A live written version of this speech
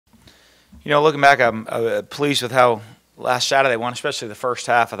Looking back, I'm pleased with how last Saturday went, especially the first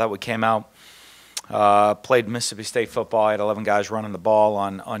half. I thought we came out, played Mississippi State football. I had 11 guys running the ball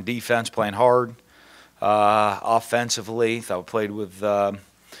on defense, playing hard. Offensively, thought we played with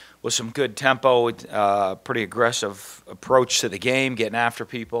some good tempo, pretty aggressive approach to the game, getting after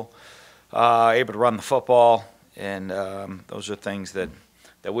people, able to run the football, and those are things that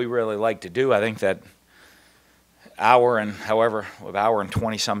we really like to do. I think that hour and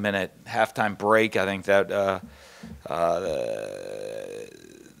 20 some minute halftime break, I think that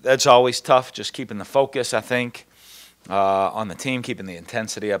that's always tough, just keeping the focus, I think, on the team, keeping the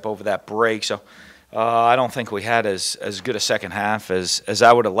intensity up over that break. So I don't think we had as good a second half as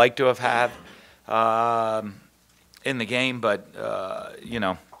I would have liked to have had in the game, but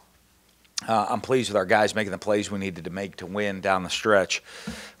I'm pleased with our guys making the plays we needed to make to win down the stretch,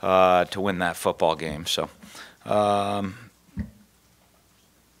 to win that football game. So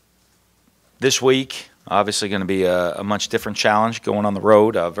this week, obviously going to be a much different challenge, going on the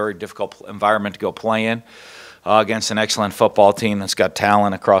road, a very difficult environment to go play in against an excellent football team that's got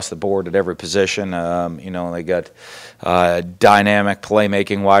talent across the board at every position. They got dynamic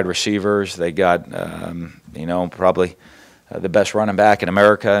playmaking wide receivers. They got probably the best running back in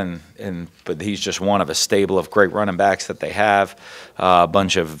America, but he's just one of a stable of great running backs that they have. A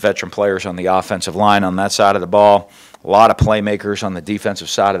bunch of veteran players on the offensive line on that side of the ball. A lot of playmakers on the defensive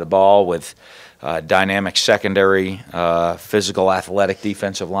side of the ball with dynamic secondary, physical, athletic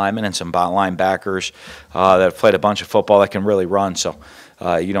defensive linemen, and some linebackers that have played a bunch of football that can really run. So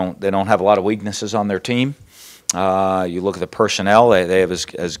they don't have a lot of weaknesses on their team. You look at the personnel; they have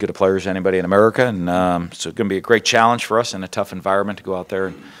as good a players as anybody in America, and so it's going to be a great challenge for us in a tough environment to go out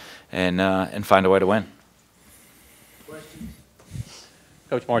there and find a way to win.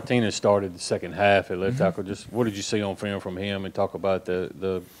 Coach Martinez started the second half at left tackle. Just what did you see on film from him, and talk about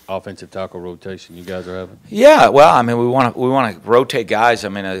the offensive tackle rotation you guys are having? Yeah, well, I mean, we want to rotate guys. I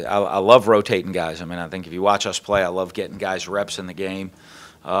mean, I love rotating guys. I mean, I think if you watch us play, I love getting guys reps in the game.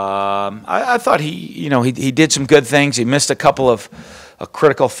 I thought he did some good things. He missed a couple of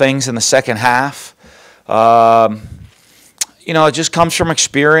critical things in the second half. It just comes from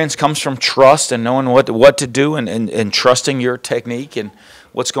experience, comes from trust and knowing what to do and trusting your technique and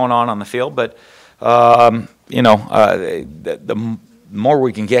what's going on the field. But, the more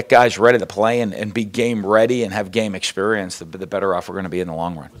we can get guys ready to play and be game ready and have game experience, the better off we're going to be in the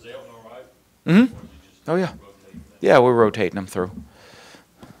long run. Was Elton all right? Mm-hmm. Oh, yeah. Yeah, we're rotating them through.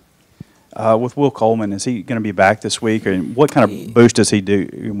 With Will Coleman, is he going to be back this week, or what kind of boost does he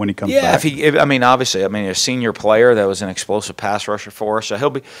do when he comes back? Obviously, a senior player that was an explosive pass rusher for us, so he'll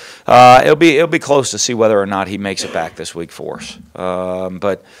be close to see whether or not he makes it back this week for us. A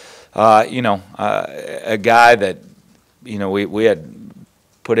guy that we had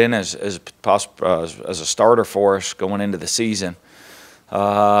put in as a starter for us going into the season.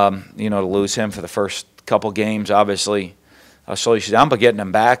 To lose him for the first couple games, obviously. Slow you down, but getting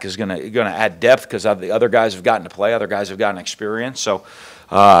him back is going to add depth because the other guys have gotten to play, other guys have gotten experience, so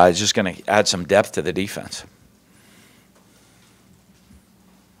it's just going to add some depth to the defense.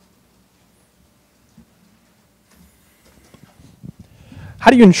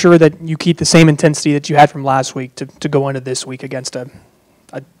 How do you ensure that you keep the same intensity that you had from last week to go into this week against a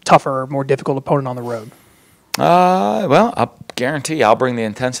tougher, more difficult opponent on the road? I'll guarantee I'll bring the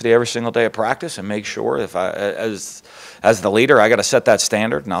intensity every single day of practice and make sure as the leader, I got to set that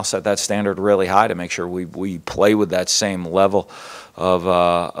standard, and I'll set that standard really high to make sure we play with that same level of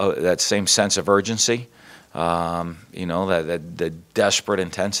that same sense of urgency. That the desperate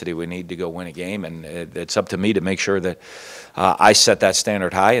intensity we need to go win a game, and it's up to me to make sure that I set that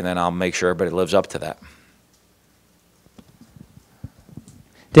standard high, and then I'll make sure everybody lives up to that.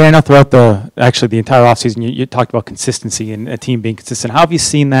 Dan, throughout the entire offseason, you talked about consistency and a team being consistent. How have you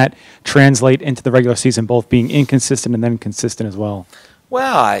seen that translate into the regular season, both being inconsistent and then consistent as well?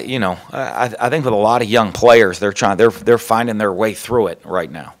 Well, I think with a lot of young players, they're finding their way through it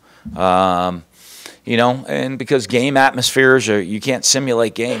right now. And because game atmospheres you can't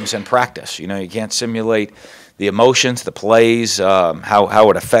simulate games in practice. You can't simulate the emotions, the plays, how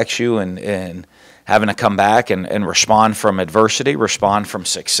it affects you, and having to come back and respond from adversity, respond from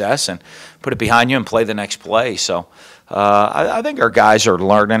success, and put it behind you and play the next play. So I think our guys are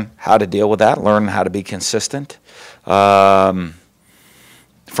learning how to deal with that, learning how to be consistent from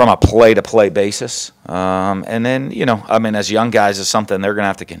a play-to-play basis. And then, as young guys, it's something they're going to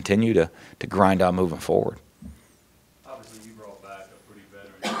have to continue to grind on moving forward. Obviously, you brought back a pretty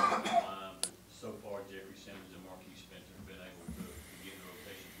veteran line, but so far, Jeffrey Simmons and Marquise Spencer have been able to get the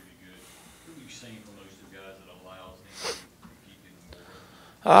rotation pretty good. What have you seen from those two guys that allows them to keep getting more?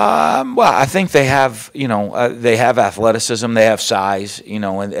 Well, I think they have, they have athleticism, they have size, and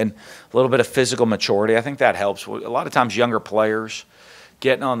a little bit of physical maturity. I think that helps. A lot of times younger players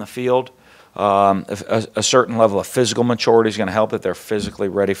getting on the field, a certain level of physical maturity is going to help, that they're physically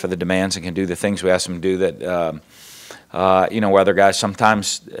ready for the demands and can do the things we ask them to do that, where other guys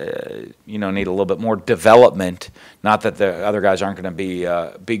sometimes, need a little bit more development. Not that the other guys aren't going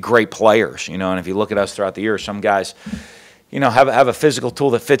to be great players, and if you look at us throughout the year, some guys – have a physical tool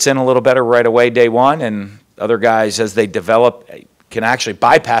that fits in a little better right away day one, and other guys, as they develop, can actually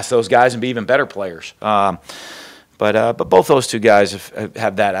bypass those guys and be even better players. But both those two guys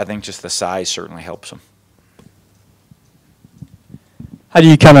have that. I think just the size certainly helps them. How do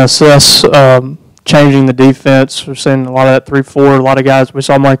you kind of assess changing the defense? We're seeing a lot of that 3-4, a lot of guys. We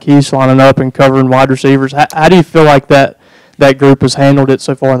saw Marquise lining up and covering wide receivers. How do you feel like that group has handled it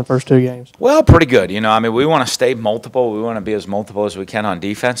so far in the first 2 games? Well, pretty good. We want to stay multiple. We want to be as multiple as we can on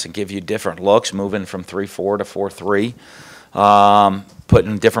defense and give you different looks, moving from 3-4 to 4-3,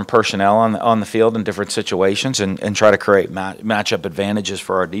 putting different personnel on the field in different situations and try to create matchup advantages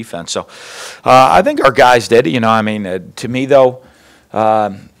for our defense. So I think our guys did. To me, though,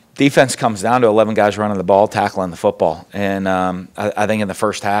 defense comes down to 11 guys running the ball, tackling the football. And I think in the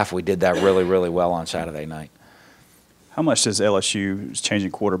first half we did that really, really well on Saturday night. How much does LSU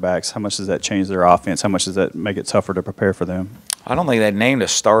changing quarterbacks, how much does that change their offense? How much does that make it tougher to prepare for them? I don't think they named a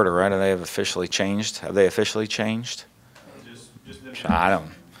starter, right? They have officially changed. Have they officially changed? I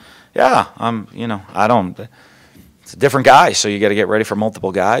don't. Yeah, I don't. It's a different guy, so you got to get ready for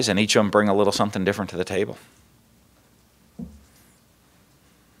multiple guys, and each of them bring a little something different to the table.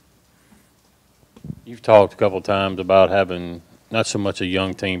 You've talked a couple of times about having not so much a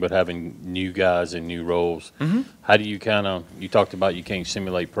young team, but having new guys in new roles. Mm-hmm. How do you you talked about you can't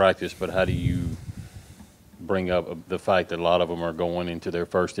simulate practice, but how do you bring up the fact that a lot of them are going into their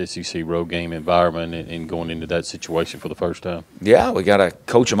first SEC road game environment and going into that situation for the first time? Yeah, we got to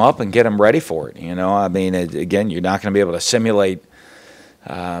coach them up and get them ready for it. Again, you're not going to be able to simulate.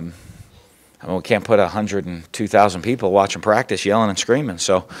 We can't put 102,000 people watching practice yelling and screaming.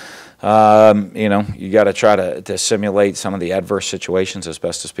 So, you got to try to simulate some of the adverse situations as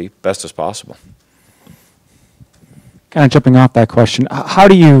best as possible. Kind of jumping off that question, how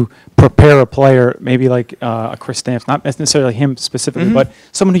do you prepare a player, maybe like a Chris Stamps, not necessarily him specifically, Mm-hmm. but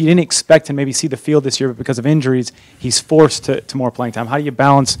someone who you didn't expect to maybe see the field this year, but because of injuries, he's forced to more playing time? How do you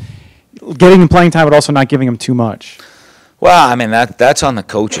balance getting him playing time, but also not giving him too much? Well, that's on the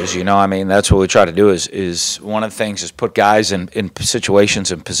coaches, that's what we try to do is one of the things is put guys in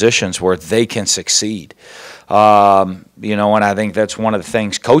situations and positions where they can succeed. And I think that's one of the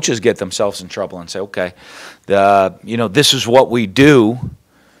things coaches get themselves in trouble and say, okay, this is what we do,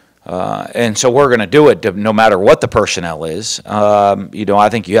 and so we're going to do it no matter what the personnel is. I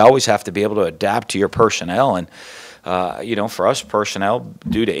think you always have to be able to adapt to your personnel, and for us, personnel,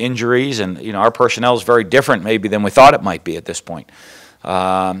 due to injuries, and, our personnel is very different maybe than we thought it might be at this point.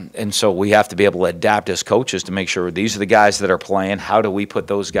 And so we have to be able to adapt as coaches to make sure these are the guys that are playing. How do we put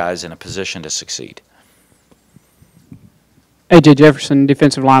those guys in a position to succeed? A.J. Jefferson,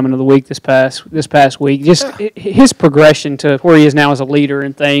 defensive lineman of the week this past week. Just his progression to where he is now as a leader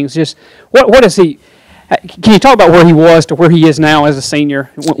and things. Just what is he? Can you talk about where he was to where he is now as a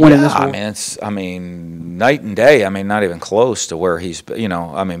senior winning this award? It's night and day. Not even close to where he's been.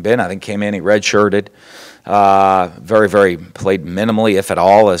 I think came in, he redshirted, very, very played minimally, if at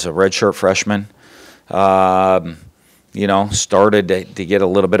all, as a redshirt freshman. Started to get a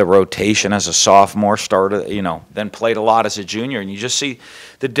little bit of rotation as a sophomore, then played a lot as a junior, and you just see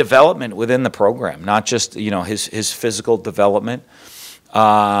the development within the program, not just, his physical development,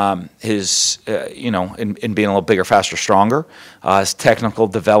 in being a little bigger, faster, stronger, his technical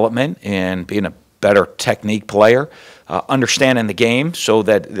development and being a better technique player, understanding the game so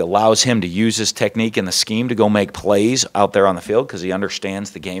that it allows him to use his technique and the scheme to go make plays out there on the field because he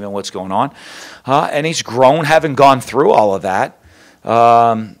understands the game and what's going on. And he's grown, having gone through all of that,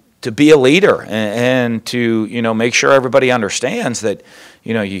 to be a leader and to make sure everybody understands that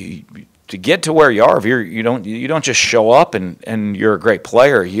to get to where you are, if you don't just show up and you're a great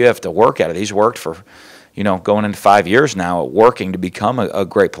player. You have to work at it. He's worked for going into 5 years now at working to become a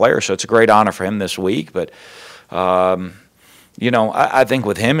great player. So it's a great honor for him this week. But, I think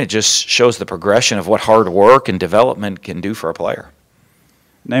with him, it just shows the progression of what hard work and development can do for a player.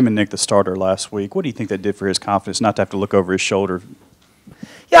 Naming Nick the starter last week, what do you think that did for his confidence, not to have to look over his shoulder?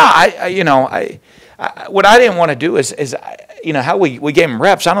 Yeah, what I didn't want to do is how we gave him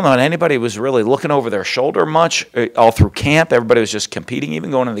reps. I don't know if anybody was really looking over their shoulder much all through camp. Everybody was just competing, even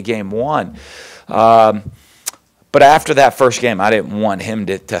going into game one. But after that first game, I didn't want him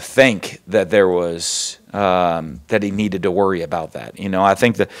to think that there was that he needed to worry about that. You know, I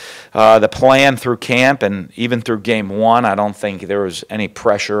think the plan through camp and even through game one, I don't think there was any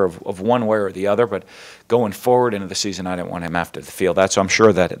pressure of one way or the other. But going forward into the season, I didn't want him after the feel that. So I'm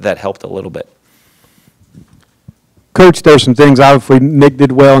sure that helped a little bit. Coach, there's some things obviously Nick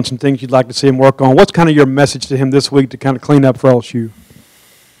did well and some things you'd like to see him work on. What's kind of your message to him this week to kind of clean up for LSU?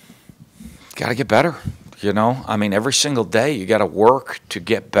 Got to get better. You know, I mean, every single day you got to work to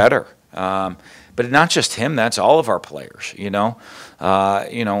get better. But not just him; that's all of our players. You look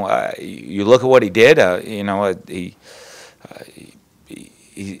at what he did. I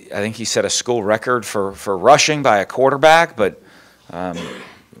think he set a school record for rushing by a quarterback, but and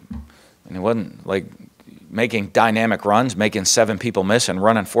it wasn't like making dynamic runs, making 7 people miss and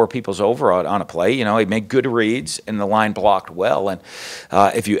running 4 people's over on a play. You know, he made good reads and the line blocked well. And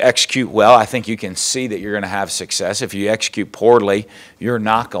if you execute well, I think you can see that you're going to have success. If you execute poorly, you're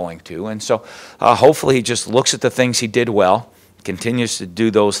not going to. And so hopefully he just looks at the things he did well, continues to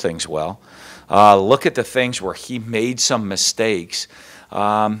do those things well. Look at the things where he made some mistakes.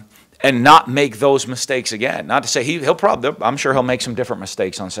 And not make those mistakes again. Not to say he'll probably, I'm sure he'll make some different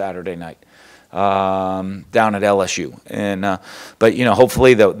mistakes on Saturday night. Down at LSU, and but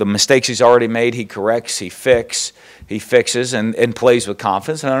hopefully the mistakes he's already made, he corrects, he fixes, and plays with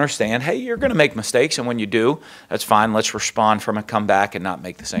confidence and understand. Hey, you're going to make mistakes, and when you do, that's fine. Let's respond from it, come back, and not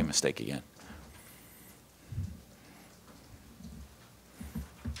make the same mistake again.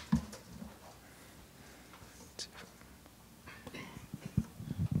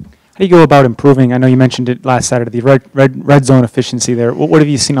 How do you go about improving? I know you mentioned it last Saturday, the red zone efficiency there. What have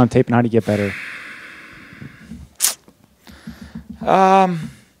you seen on tape and how do you get better? I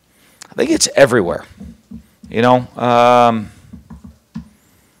think it's everywhere. I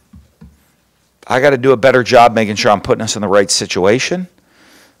got to do a better job making sure I'm putting us in the right situation.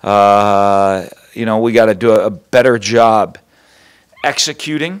 We got to do a better job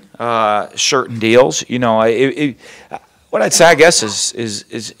executing certain deals. What I'd say, I guess, is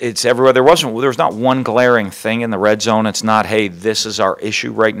it's everywhere. There's not one glaring thing in the red zone. It's not, hey, this is our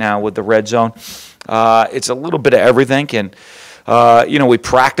issue right now with the red zone. It's a little bit of everything, and we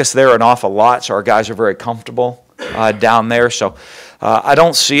practice there an awful lot, so our guys are very comfortable down there. So I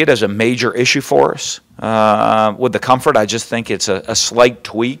don't see it as a major issue for us. With the comfort, I just think it's a slight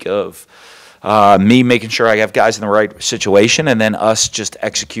tweak of me making sure I have guys in the right situation, and then us just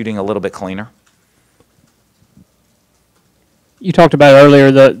executing a little bit cleaner. You talked about earlier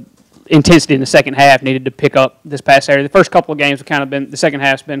the intensity in the second half needed to pick up this past Saturday. The first couple of games have kind of been, the second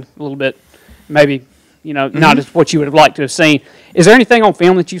half's been a little bit, maybe, not as what you would have liked to have seen. Is there anything on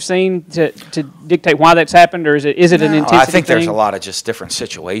film that you've seen to dictate why that's happened, or is it an intensity thing? I think there's a lot of just different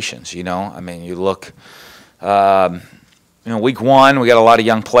situations, I mean, you look, week one, we got a lot of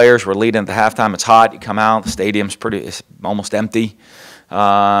young players. We're leading at the halftime. It's hot. You come out, the stadium's it's almost empty.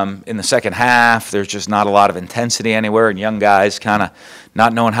 In the second half, there's just not a lot of intensity anywhere, and young guys kind of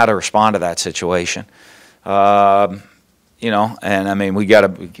not knowing how to respond to that situation. And I mean, they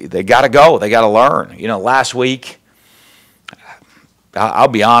got to go. They got to learn. Last week, I'll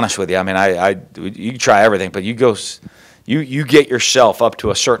be honest with you. I mean, you try everything, but you get yourself up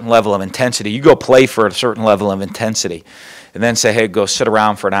to a certain level of intensity. You go play for a certain level of intensity, and then say, hey, go sit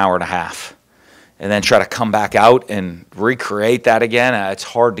around for an hour and a half. And then try to come back out and recreate that again. It's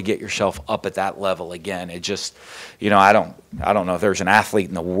hard to get yourself up at that level again. It just, I don't know if there's an athlete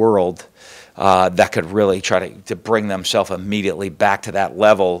in the world that could really try to bring themselves immediately back to that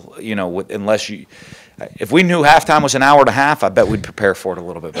level. If we knew halftime was an hour and a half, I bet we'd prepare for it a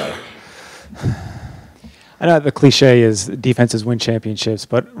little bit better. I know the cliche is defenses win championships,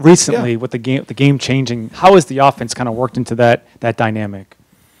 but recently with the game changing, how has the offense kind of worked into that dynamic?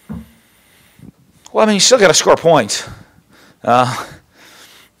 Well, I mean, you still got to score points. I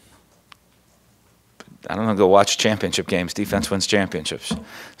don't know, go watch championship games. Defense wins championships.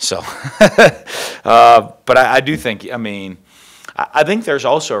 So, but I do think, I mean, I think there's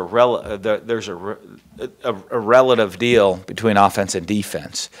also a relative deal between offense and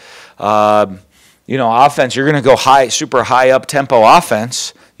defense. Offense, you're going to go super high up tempo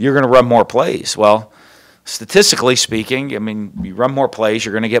offense. You're going to run more plays. Well, statistically speaking, I mean, you run more plays,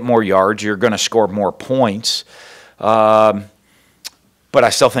 you're going to get more yards, you're going to score more points. But I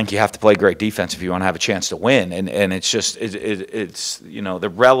still think you have to play great defense if you want to have a chance to win. And it's just, it's the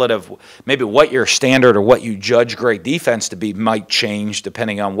relative, maybe what your standard or what you judge great defense to be might change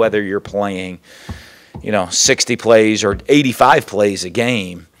depending on whether you're playing, 60 plays or 85 plays a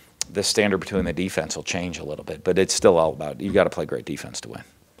game. The standard between the defense will change a little bit. But it's still all about, you got to play great defense to win.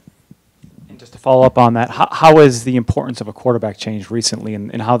 Just to follow up on that, how has the importance of a quarterback changed recently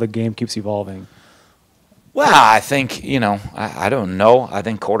and how the game keeps evolving? Well, I think, I don't know. I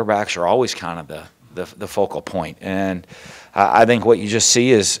think quarterbacks are always kind of the focal point. And I think what you just see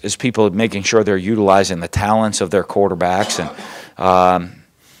is people making sure they're utilizing the talents of their quarterbacks and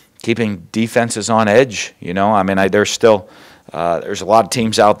keeping defenses on edge. There's still there's a lot of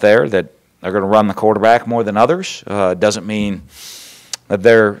teams out there that are going to run the quarterback more than others. Doesn't mean that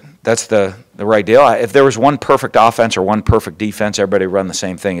that's the right deal. If there was one perfect offense or one perfect defense, everybody run the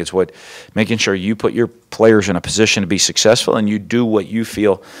same thing. It's making sure you put your players in a position to be successful and you do what you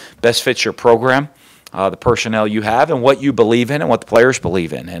feel best fits your program, the personnel you have, and what you believe in and what the players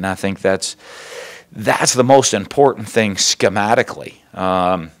believe in. And I think that's the most important thing schematically.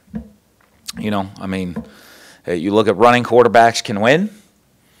 You look at running quarterbacks can win,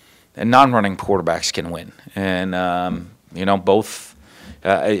 and non-running quarterbacks can win. And, both,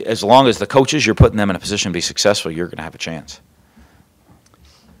 as long as the coaches, you're putting them in a position to be successful, you're going to have a chance.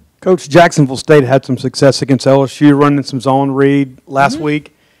 Coach, Jacksonville State had some success against LSU running some zone read last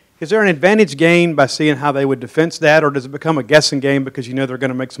week. Is there an advantage gained by seeing how they would defense that, or does it become a guessing game because they're going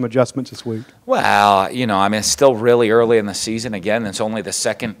to make some adjustments this week? Well, it's still really early in the season. Again, it's only the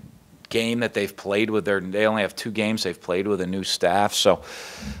second game that they've played with they only have 2 games they've played with a new staff, so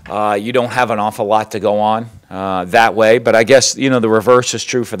you don't have an awful lot to go on that way. But I guess the reverse is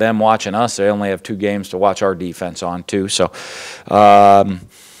true for them watching us. They only have 2 games to watch our defense on too. So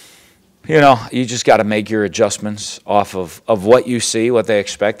you just got to make your adjustments off of what you see, what they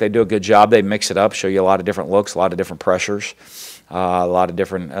expect. They do a good job. They mix it up, show you a lot of different looks, a lot of different pressures, a lot of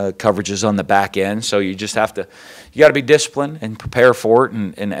different coverages on the back end. So you just have to, you got to be disciplined and prepare for it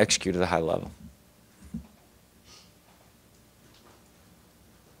and execute at a high level.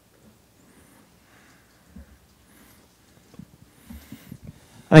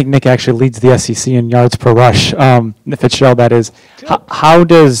 I think Nick actually leads the SEC in yards per rush. Fitzgerald, that is.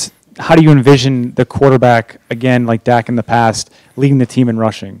 How do you envision the quarterback, again, like Dak in the past, leading the team in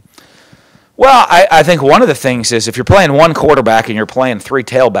rushing? Well, I think one of the things is if you're playing one quarterback and you're playing 3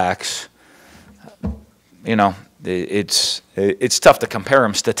 tailbacks, it's tough to compare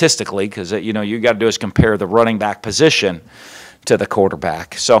them statistically because you got to do is compare the running back position to the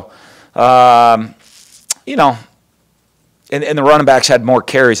quarterback. So, and the running backs had more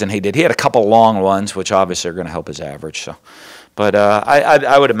carries than he did. He had a couple long ones, which obviously are going to help his average. So, but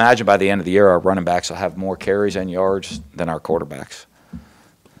I would imagine by the end of the year, our running backs will have more carries and yards than our quarterbacks.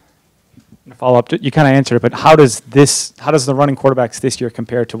 Follow up, you kind of answered it, but how does the running quarterbacks this year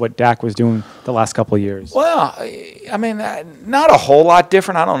compare to what Dak was doing the last couple of years? Well, not a whole lot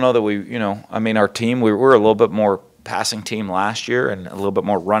different. I don't know that our team, we were a little bit more passing team last year and a little bit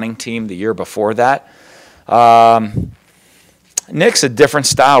more running team the year before that. Nick's a different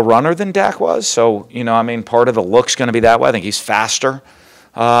style runner than Dak was, so, part of the look's going to be that way. I think he's faster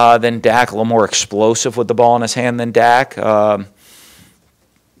than Dak, a little more explosive with the ball in his hand than Dak.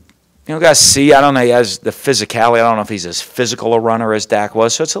 Guys see, I don't know, he has the physicality. I don't know if he's as physical a runner as Dak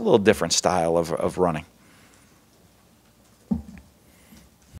was, so it's a little different style of running.